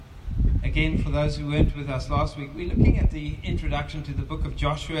Again, for those who weren't with us last week, we're looking at the introduction to the book of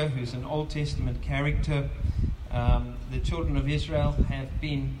Joshua, who's an Old Testament character. The children of Israel have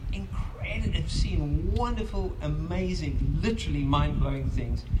been incredible, have seen wonderful, amazing, literally mind-blowing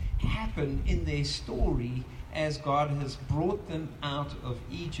things happen in their story as God has brought them out of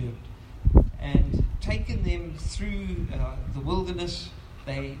Egypt and taken them through the wilderness.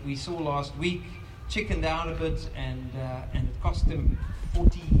 We saw last week, chickened out a bit, and it cost them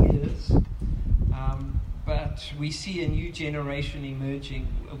 40 years. But we see a new generation emerging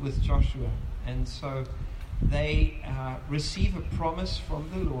with Joshua. And so they receive a promise from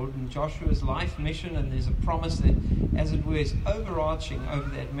the Lord in Joshua's life mission, and there's a promise that, as it were, is overarching over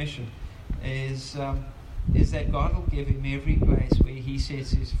that mission, is that God will give him every place where he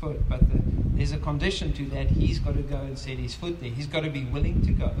sets his foot. But there's a condition to that. He's got to go and set his foot there. He's got to be willing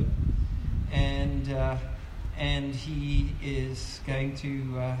to go. And he is going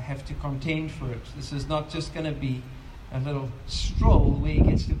to have to contend for it. This is not just going to be a little stroll where he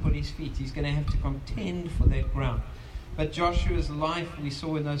gets to put his feet. He's going to have to contend for that ground. But Joshua's life, we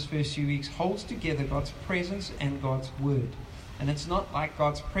saw in those first few weeks, holds together God's presence and God's word. And it's not like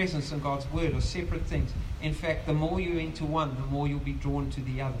God's presence and God's word are separate things. In fact, the more you're into one, the more you'll be drawn to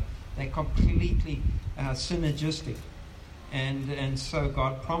the other. They're completely synergistic. And so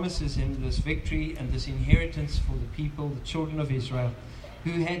God promises him this victory and this inheritance for the people, the children of Israel,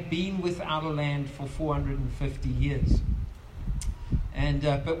 who had been without a land for 450 years.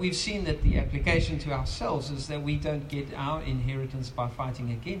 But we've seen that the application to ourselves is that we don't get our inheritance by fighting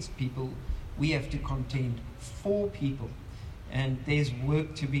against people. We have to contend for people. And there's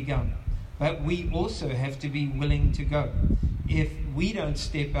work to be done. But we also have to be willing to go. If we don't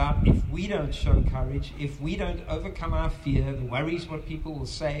step out, if we don't show courage, if we don't overcome our fear, the worries what people will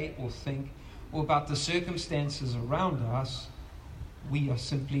say or think, or about the circumstances around us, we are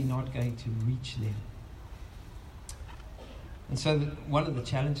simply not going to reach them. And so one of the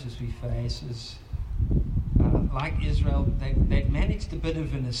challenges we face is, like Israel, they've managed a bit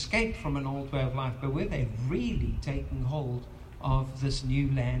of an escape from an old way of life, but where they've really taken hold of this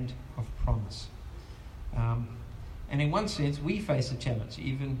new land of promise. And in one sense, we face a challenge,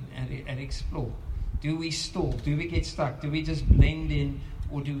 even at Explore. Do we stall? Do we get stuck? Do we just blend in?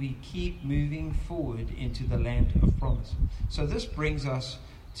 Or do we keep moving forward into the land of promise? So this brings us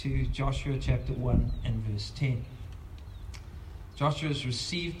to Joshua chapter 1 and verse 10. Joshua has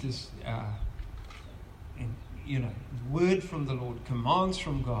received this word from the Lord, commands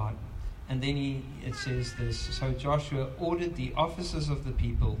from God. And then it says this: so Joshua ordered the officers of the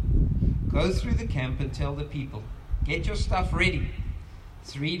people, go through the camp and tell the people, get your stuff ready.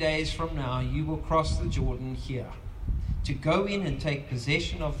 3 days from now you will cross the Jordan here, to go in and take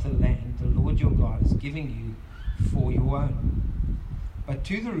possession of the land the Lord your God is giving you for your own. But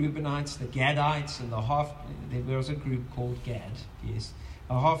to the Reubenites, the Gadites, and there was a group called Gad, yes,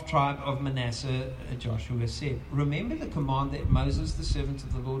 a half-tribe of Manasseh, Joshua said, remember the command that Moses, the servant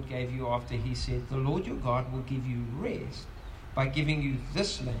of the Lord, gave you after he said, the Lord your God will give you rest by giving you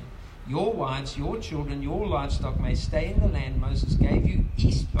this land. Your wives, your children, your livestock may stay in the land Moses gave you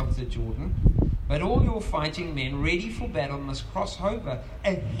east of the Jordan, but all your fighting men ready for battle must cross over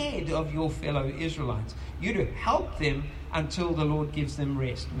ahead of your fellow Israelites. You're to help them until the Lord gives them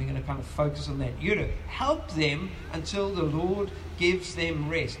rest. And we're going to kind of focus on that. You're to help them until the Lord gives them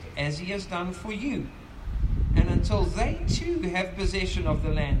rest, as he has done for you. And until they too have possession of the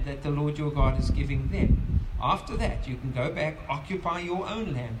land that the Lord your God is giving them. After that, you can go back, occupy your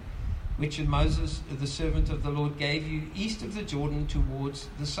own land, which Moses, the servant of the Lord, gave you east of the Jordan towards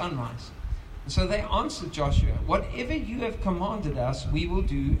the sunrise. And so they answered Joshua, whatever you have commanded us, we will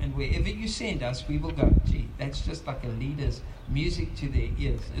do, and wherever you send us, we will go. Gee, that's just like a leader's music to their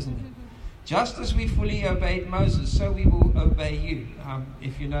ears, isn't it? Just as we fully obeyed Moses, so we will obey you.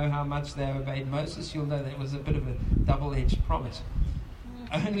 If you know how much they obeyed Moses, you'll know that was a bit of a double-edged promise.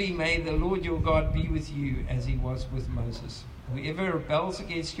 Only may the Lord your God be with you as he was with Moses. Whoever rebels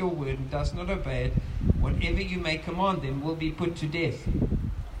against your word and does not obey it, whatever you may command them will be put to death.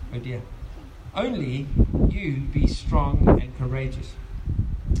 Oh dear. Only you be strong and courageous.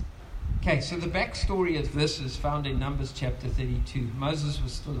 Okay, so the backstory of this is found in Numbers chapter 32. Moses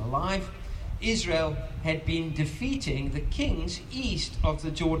was still alive. Israel had been defeating the kings east of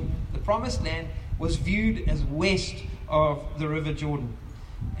the Jordan. The promised land was viewed as west of the river Jordan.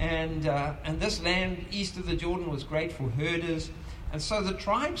 And this land east of the Jordan was great for herders. And so the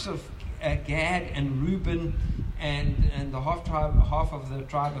tribes of Gad and Reuben and the half of the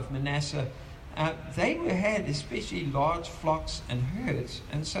tribe of Manasseh, they had especially large flocks and herds.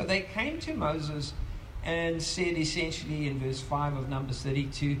 And so they came to Moses and said essentially in verse 5 of Numbers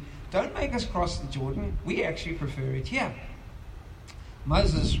 32, don't make us cross the Jordan. We actually prefer it here.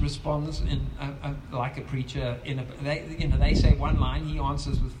 Moses responds in like a preacher. They say one line, he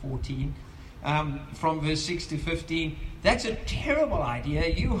answers with 14. From verse 6 to 15, that's a terrible idea.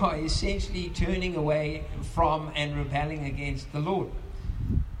 You are essentially turning away from and rebelling against the Lord.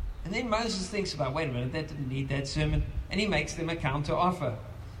 And then Moses thinks about, wait a minute, that didn't need that sermon. And he makes them a counter offer.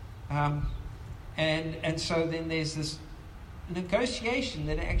 And so then there's this negotiation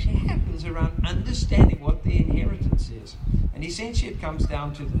that actually happens around understanding what the inheritance is. And essentially it comes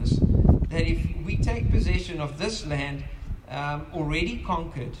down to this, that if we take possession of this land already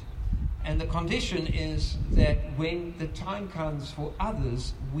conquered, and the condition is that when the time comes for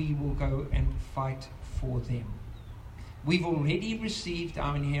others, we will go and fight for them. We've already received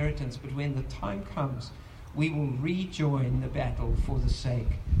our inheritance, but when the time comes, we will rejoin the battle for the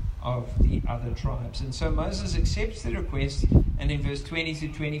sake of the other tribes. And so Moses accepts the request, and in verse 20 to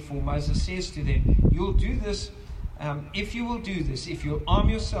 24, Moses says to them, you'll do this, if you will do this, if you'll arm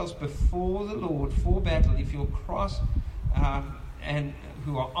yourselves before the Lord for battle, if you'll cross and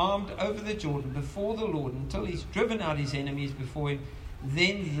who are armed over the Jordan before the Lord until he's driven out his enemies before him,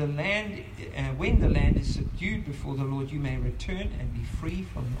 then the land, when the land is subdued before the Lord, you may return and be free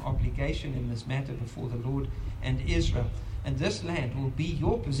from your obligation in this matter before the Lord and Israel. And this land will be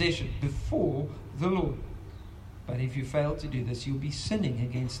your possession before the Lord. But if you fail to do this, you'll be sinning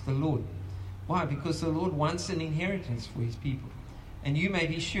against the Lord. Why? Because the Lord wants an inheritance for his people. And you may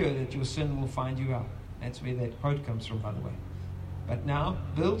be sure that your sin will find you out. That's where that quote comes from, by the way. But now,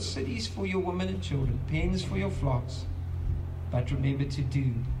 build cities for your women and children, pens for your flocks, but remember to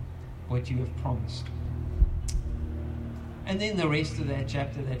do what you have promised. And then the rest of that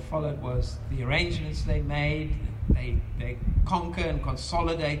chapter that followed was the arrangements they made. They conquer and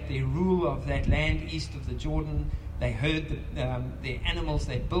consolidate their rule of that land east of the Jordan. They herd their animals.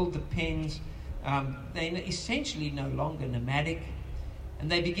 They build the pens. They're essentially no longer nomadic. And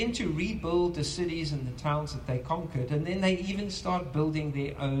they begin to rebuild the cities and the towns that they conquered. And then they even start building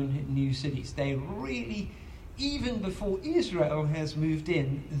their own new cities. They really, even before Israel has moved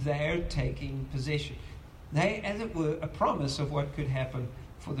in, they're taking possession. They, as it were, a promise of what could happen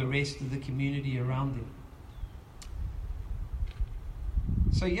for the rest of the community around them.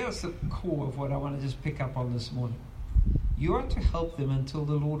 So here's the core of what I want to just pick up on this morning. You are to help them until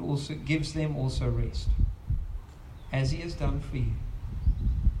the Lord also gives them also rest, as he has done for you.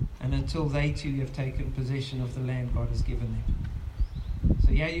 And until they too have taken possession of the land God has given them.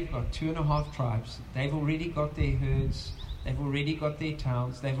 So yeah, you've got 2.5 tribes. They've already got their herds. They've already got their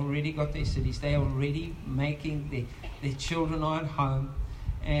towns. They've already got their cities. They are already making their children are at home.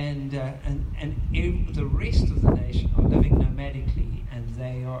 And the rest of the nation are living nomadically, and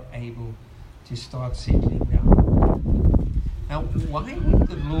they are able to start settling down. Now, why would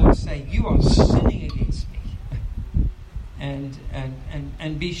the Lord say, you are sinning against me?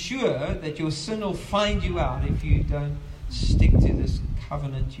 And be sure that your sin will find you out if you don't stick to this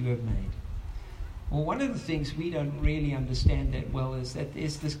covenant you have made. Well, one of the things we don't really understand that well is that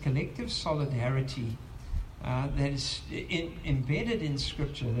there's this collective solidarity that is embedded in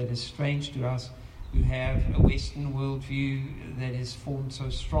Scripture that is strange to us who have a Western worldview that is formed so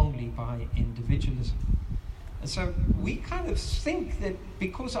strongly by individualism. And so we kind of think that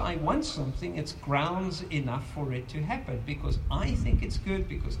because I want something, it's grounds enough for it to happen. Because I think it's good,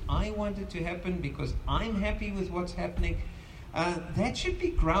 because I want it to happen, because I'm happy with what's happening. That should be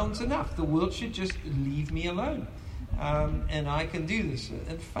grounds enough. The world should just leave me alone. And I can do this.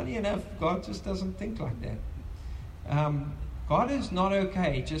 And funny enough, God just doesn't think like that. God is not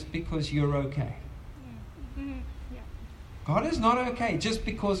okay just because you're okay. God is not okay just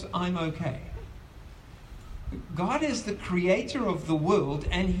because I'm okay. God is the creator of the world,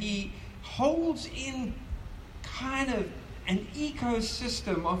 and he holds in kind of an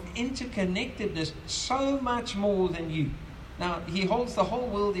ecosystem of interconnectedness so much more than you. Now, he holds the whole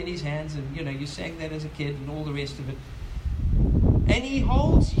world in his hands, and you sang that as a kid and all the rest of it. And he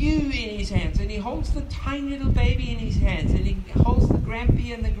holds you in his hands, and he holds the tiny little baby in his hands, and he holds the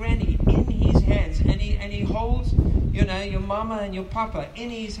grandpa and the granny in his hands, and he holds, your mama and your papa in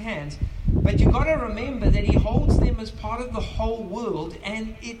his hands. But you've got to remember that he holds them as part of the whole world,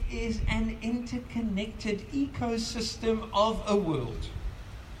 and it is an interconnected ecosystem of a world.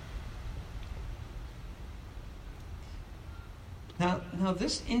 Now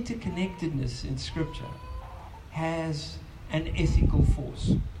this interconnectedness in Scripture has an ethical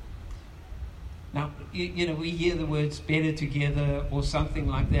force. Now, we hear the words better together or something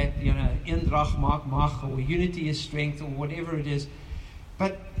like that, Eendracht maak mag, or unity is strength, or whatever it is.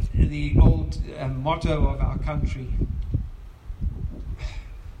 But the old motto of our country,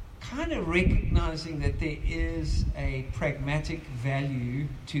 kind of recognizing that there is a pragmatic value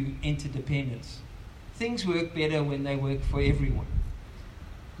to interdependence. Things work better when they work for everyone.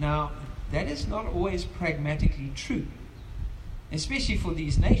 Now, that is not always pragmatically true, especially for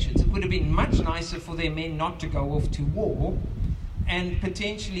these nations. It would have been much nicer for their men not to go off to war and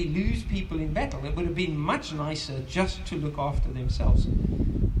potentially lose people in battle. It would have been much nicer just to look after themselves.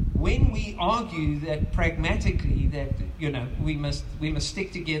 When we argue that pragmatically that we must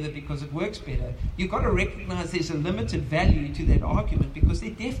stick together because it works better, you've got to recognize there's a limited value to that argument, because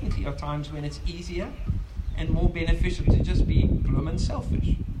there definitely are times when it's easier and more beneficial to just be bloomin'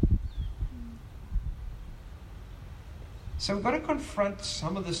 selfish. So we've got to confront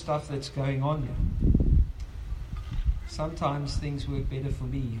some of the stuff that's going on here. Sometimes things work better for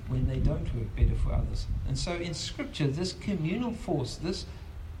me when they don't work better for others. And so in Scripture, this communal force, this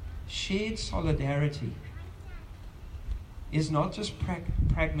shared solidarity, is not just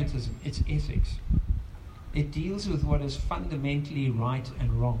pragmatism, it's ethics. It deals with what is fundamentally right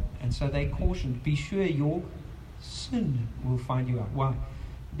and wrong. And so they cautioned, be sure your sin will find you out. Why?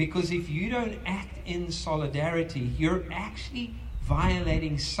 Because if you don't act in solidarity, you're actually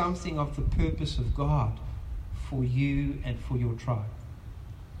violating something of the purpose of God for you and for your tribe.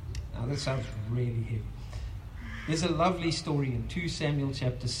 Now that sounds really heavy. There's a lovely story in 2 Samuel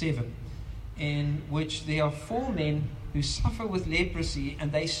chapter 7 in which there are 4 men who suffer with leprosy,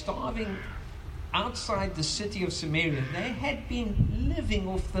 and they're starving outside the city of Samaria. They had been living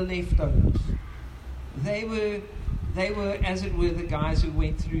off the leftovers. They were, as it were, the guys who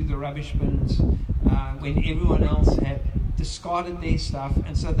went through the rubbish bins when everyone else had discarded their stuff.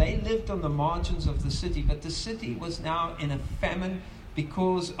 And so they lived on the margins of the city. But the city was now in a famine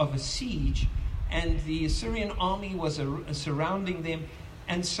because of a siege. And the Assyrian army was surrounding them.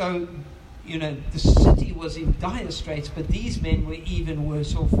 And so, the city was in dire straits. But these men were even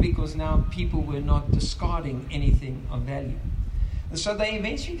worse off, because now people were not discarding anything of value. And so they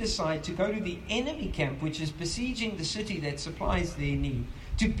eventually decide to go to the enemy camp, which is besieging the city that supplies their need,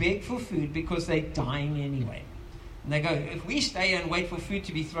 to beg for food because they're dying anyway. And they go, if we stay here and wait for food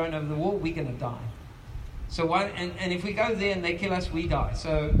to be thrown over the wall, we're going to die. So why? And if we go there and they kill us, we die.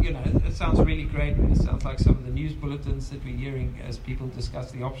 So, it sounds really great. It sounds like some of the news bulletins that we're hearing as people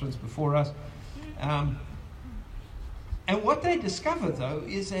discuss the options before us. And what they discover, though,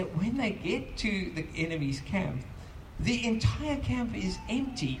 is that when they get to the enemy's camp, the entire camp is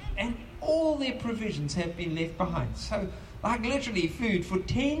empty and all their provisions have been left behind. So, like literally food for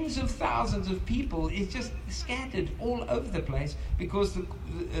tens of thousands of people is just scattered all over the place, because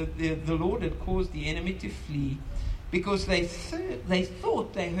the Lord had caused the enemy to flee, because they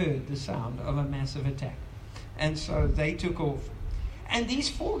thought they heard the sound of a massive attack. And so they took off. And these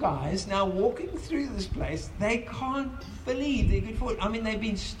 4 guys now walking through this place, they can't believe they're good for it. I mean, they've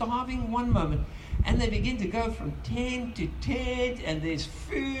been starving one moment, and they begin to go from tent to tent, and there's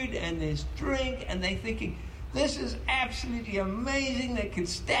food and there's drink, and they're thinking, this is absolutely amazing. They can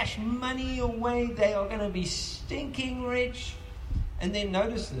stash money away. They are going to be stinking rich. And then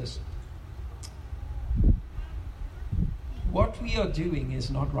notice this. What we are doing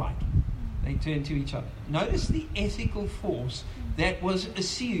is not right. They turn to each other. Notice the ethical force that was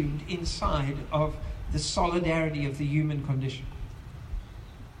assumed inside of the solidarity of the human condition.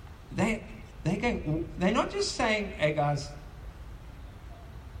 They're not just saying, hey guys,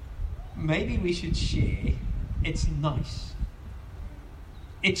 maybe we should share. It's nice.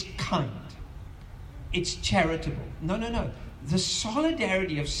 It's kind. It's charitable. No. The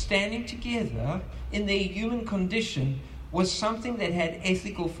solidarity of standing together in their human condition was something that had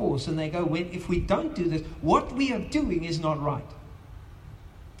ethical force. And they go, if we don't do this, what we are doing is not right.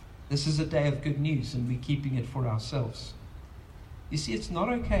 This is a day of good news, and we're keeping it for ourselves. You see, it's not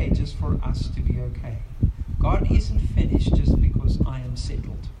okay just for us to be okay. God isn't finished just because I am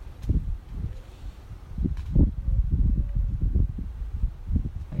settled.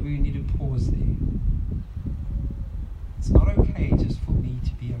 Maybe we need to pause there. It's not okay just for me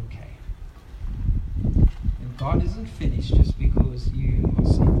to be okay. And God isn't finished just because you are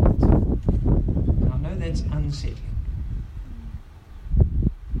settled. And I know that's unsettling.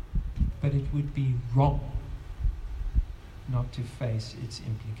 But it would be wrong not to face its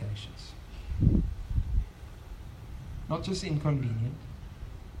implications. Not just inconvenient,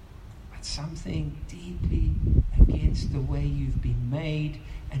 but something deeply against the way you've been made,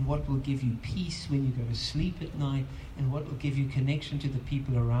 and what will give you peace when you go to sleep at night, and what will give you connection to the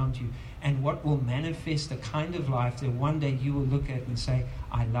people around you, and what will manifest a kind of life that one day you will look at and say,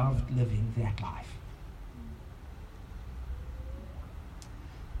 I loved living that life.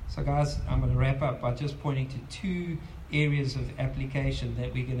 So guys, I'm going to wrap up by just pointing to two areas of application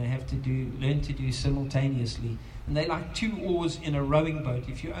that we're going to have to learn to do simultaneously. And they're like two oars in a rowing boat.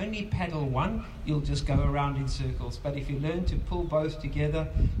 If you only paddle one, you'll just go around in circles. But if you learn to pull both together,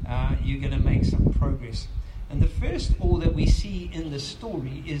 you're going to make some progress. And the first oar that we see in the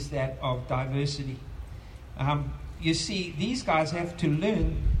story is that of diversity. You see, these guys have to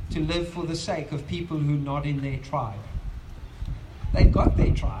learn to live for the sake of people who are not in their tribe. They've got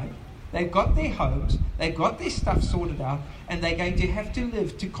their tribe, they've got their homes, they've got their stuff sorted out, and they're going to have to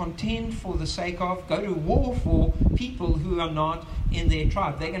live to contend for the sake of, go to war for people who are not in their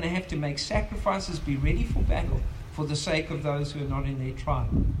tribe. They're going to have to make sacrifices, be ready for battle for the sake of those who are not in their tribe.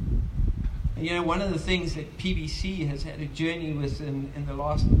 And you know, one of the things that PBC has had a journey with in the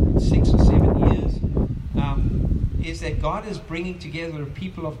last 6 or 7 years is that God is bringing together a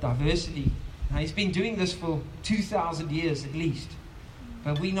people of diversity. Now, He's been doing this for 2,000 years at least.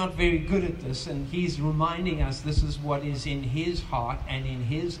 But we're not very good at this, and He's reminding us this is what is in His heart and in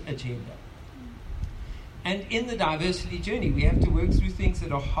His agenda. And in the diversity journey, we have to work through things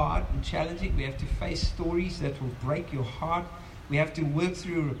that are hard and challenging. We have to face stories that will break your heart. We have to work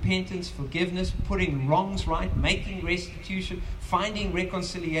through repentance, forgiveness, putting wrongs right, making restitution, finding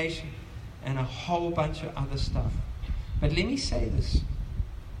reconciliation, and a whole bunch of other stuff. But let me say this.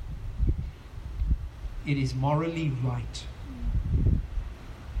 It is morally right.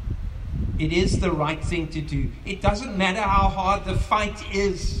 It is the right thing to do. It doesn't matter how hard the fight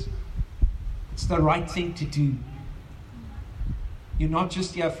is. It's the right thing to do. You're not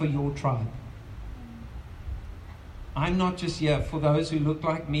just here for your tribe. I'm not just here for those who look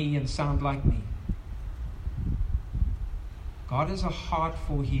like me and sound like me. God has a heart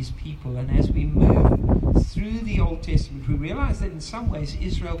for His people. And as we move through the Old Testament, we realize that in some ways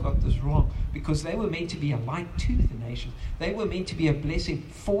Israel got this wrong, because they were meant to be a light to the nations. They were meant to be a blessing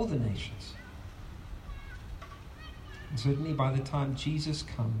for the nations. And certainly by the time Jesus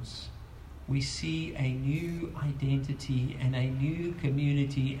comes, we see a new identity and a new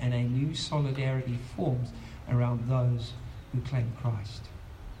community and a new solidarity forms around those who claim Christ.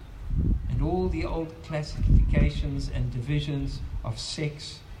 And all the old classifications and divisions of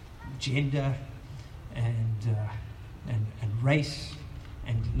sex, gender, and race,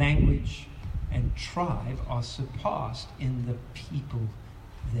 and language, and tribe are surpassed in the people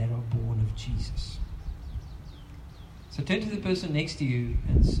that are born of Jesus. So turn to the person next to you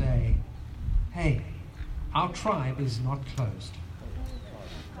and say, hey, our tribe is not closed.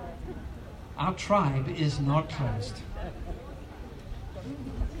 Our tribe is not closed.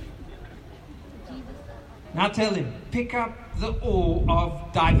 Now tell him, pick up the oar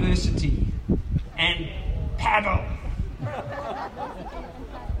of diversity and paddle.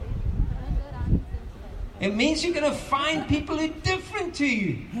 It means you're going to find people who are different to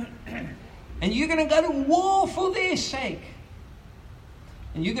you. And you're going to go to war for their sake.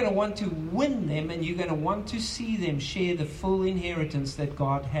 And you're going to want to win them, and you're going to want to see them share the full inheritance that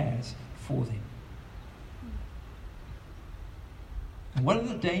God has for them. And one of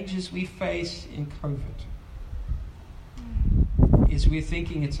the dangers we face in COVID is we're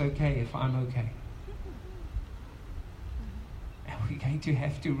thinking it's okay if I'm okay. And we're going to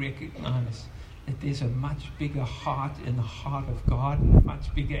have to recognize that there's a much bigger heart in the heart of God, and a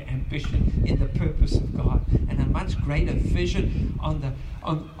much bigger ambition in the purpose of God, and a much greater vision on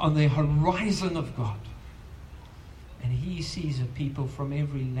the horizon of God. And He sees a people from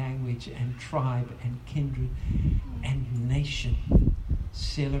every language and tribe and kindred and nation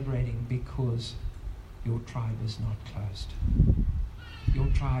celebrating, because your tribe is not closed. Your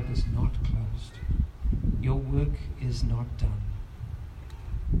tribe is not closed. Your work is not done.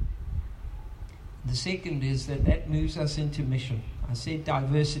 The second is that moves us into mission. I said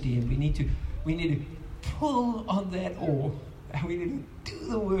diversity, and we need to pull on that oar, and we need to do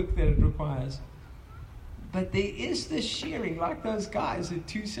the work that it requires. But there is this sharing, like those guys in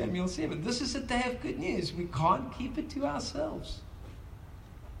 2 Samuel 7. This is a day of good news. We can't keep it to ourselves.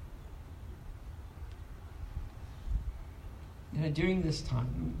 You know, during this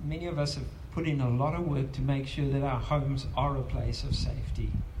time, many of us have put in a lot of work to make sure that our homes are a place of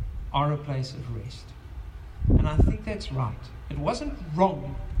safety, are a place of rest. And I think that's right. It wasn't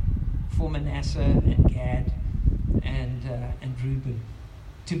wrong for Manasseh and Gad and Reuben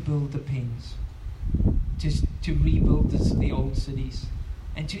to build the pens, to rebuild the old cities,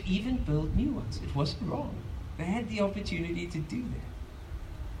 and to even build new ones. It wasn't wrong. They had the opportunity to do that.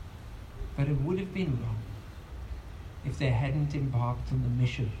 But it would have been wrong if they hadn't embarked on the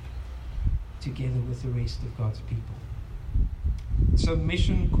mission together with the rest of God's people. So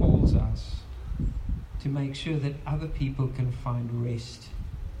mission calls us to make sure that other people can find rest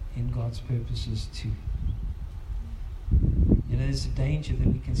in God's purposes too. There's a danger that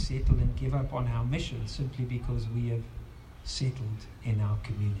we can settle and give up on our mission simply because we have settled in our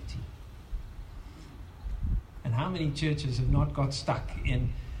community. And how many churches have not got stuck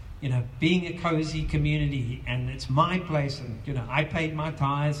in, being a cozy community, and it's my place, and, I paid my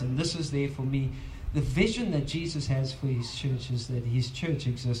tithes, and this is there for me. The vision that Jesus has for his church is that his church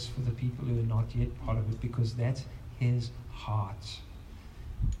exists for the people who are not yet part of it, because that's his heart.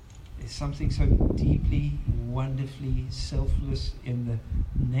 There's something so deeply, wonderfully selfless in the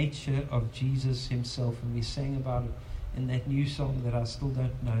nature of Jesus himself, and we sang about it in that new song that I still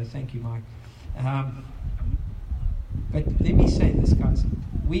don't know. Thank you, Mike. But let me say this, guys.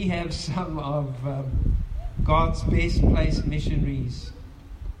 We have some of God's best placed missionaries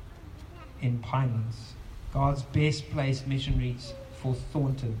in Pinelands, God's best placed missionaries for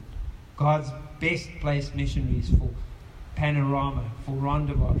Thornton, God's best placed missionaries for Panorama, for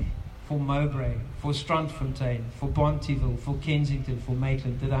Rondebosch, for Mowbray, for Strandfontein, for Bonteville, for Kensington, for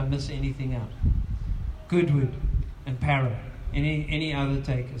Maitland. Did I miss anything out? Goodwood and Para. Any other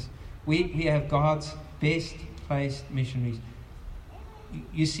takers? We have God's best placed missionaries.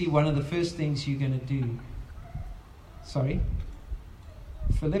 You see, one of the first things you're going to do. Sorry?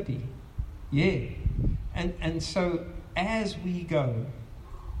 Philippi. Yeah. And so as we go,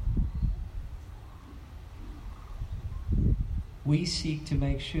 we seek to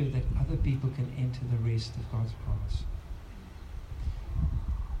make sure that other people can enter the rest of God's promise.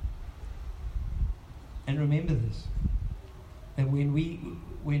 And remember this, that when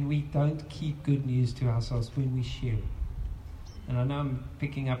we don't keep good news to ourselves, when we share it, and I know I'm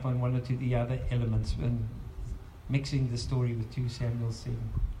picking up on one or two of the other elements and mixing the story with 2 Samuel 7.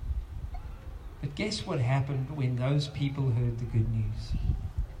 But guess what happened when those people heard the good news?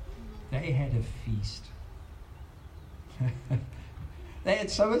 They had a feast. They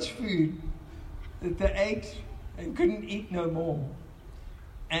had so much food that they ate and couldn't eat no more,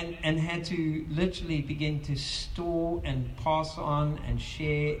 and had to literally begin to store and pass on and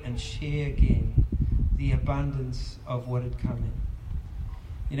share again the abundance of what had come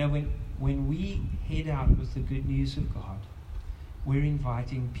in. When we head out with the good news of God, we're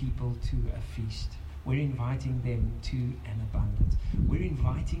inviting people to a feast. We're inviting them to an abundance. We're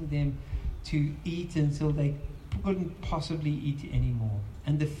inviting them to eat until they couldn't possibly eat anymore.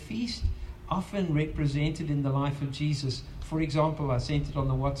 And the feast often represented in the life of Jesus. For example, I sent it on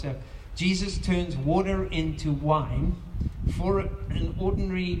the WhatsApp. Jesus turns water into wine for an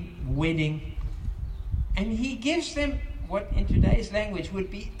ordinary wedding, and he gives them what in today's language would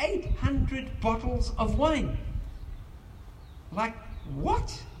be 800 bottles of wine. Like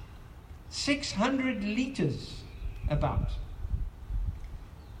what? 600 liters about.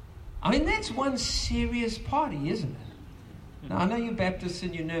 I mean, that's one serious party, isn't it? Now, I know you're Baptists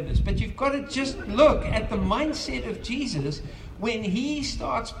and you're nervous, but you've got to just look at the mindset of Jesus when he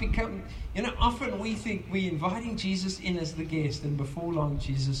starts becoming, often we think we're inviting Jesus in as the guest, and before long,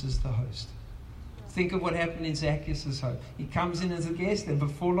 Jesus is the host. Think of what happened in Zacchaeus' home. He comes in as a guest, and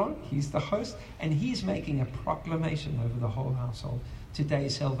before long, he's the host, and he's making a proclamation over the whole household. Today,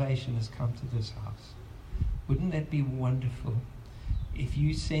 salvation has come to this house. Wouldn't that be wonderful? If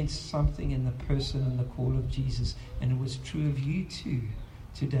you sense something in the person and the call of Jesus, and it was true of you too,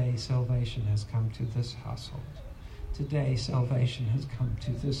 today salvation has come to this household. Today salvation has come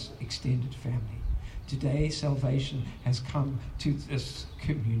to this extended family. Today salvation has come to this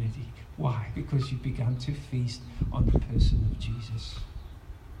community. Why? Because you've begun to feast on the person of Jesus.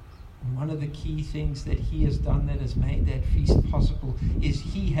 And one of the key things that he has done that has made that feast possible is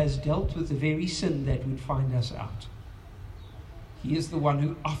he has dealt with the very sin that would find us out. He is the one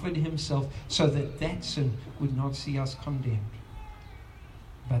who offered himself so that that sin would not see us condemned,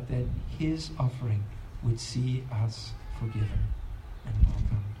 but that his offering would see us forgiven and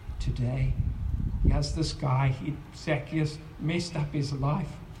welcomed. Today, here's this guy, Zacchaeus, messed up his life.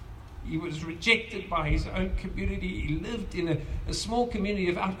 He was rejected by his own community. He lived in a small community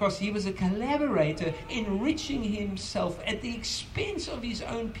of outcasts. He was a collaborator, enriching himself at the expense of his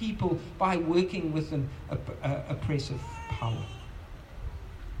own people by working with an oppressive power.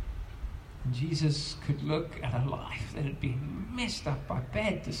 And Jesus could look at a life that had been messed up by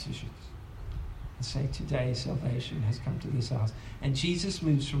bad decisions and say, today salvation has come to this house. And Jesus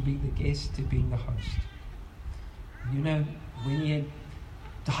moves from being the guest to being the host. When he had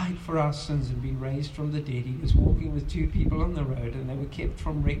died for our sins and been raised from the dead, he was walking with 2 people on the road, and they were kept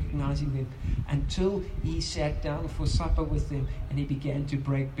from recognizing them until he sat down for supper with them and he began to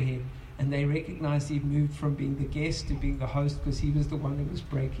break bread. And they recognized he moved from being the guest to being the host because he was the one who was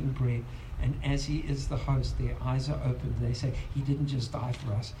breaking bread. And as he is the host, their eyes are opened. They say, he didn't just die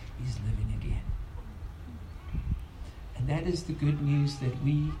for us, he's living again. And that is the good news that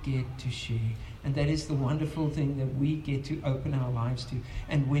we get to share. And that is the wonderful thing that we get to open our lives to.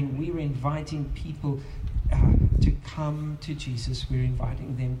 And when we're inviting people to come to Jesus, we're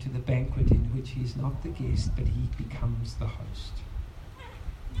inviting them to the banquet in which he's not the guest, but he becomes the host.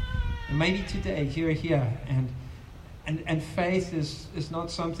 And maybe today you're here and faith is not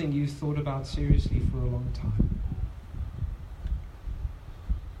something you've thought about seriously for a long time.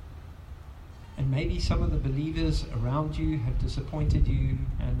 And maybe some of the believers around you have disappointed you,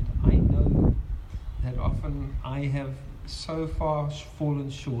 and I know that often I have so far fallen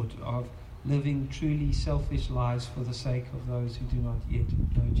short of living truly selfish lives for the sake of those who do not yet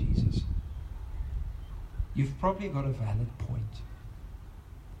know Jesus. You've probably got a valid point.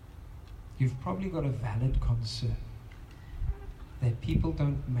 You've probably got a valid concern that people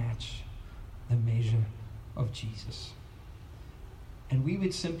don't match the measure of Jesus. And we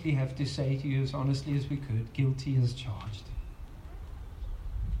would simply have to say to you as honestly as we could, guilty as charged.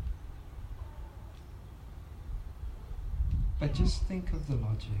 But just think of the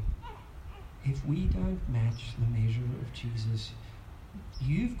logic. If we don't match the measure of Jesus,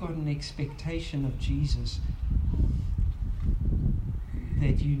 you've got an expectation of Jesus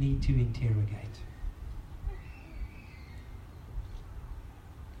that you need to interrogate.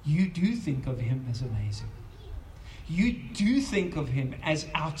 You do think of him as amazing. You do think of him as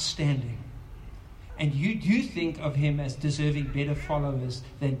outstanding. And you do think of him as deserving better followers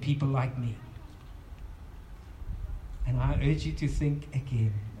than people like me. And I urge you to think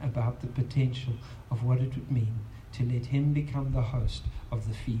again about the potential of what it would mean to let him become the host of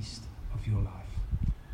the feast of your life.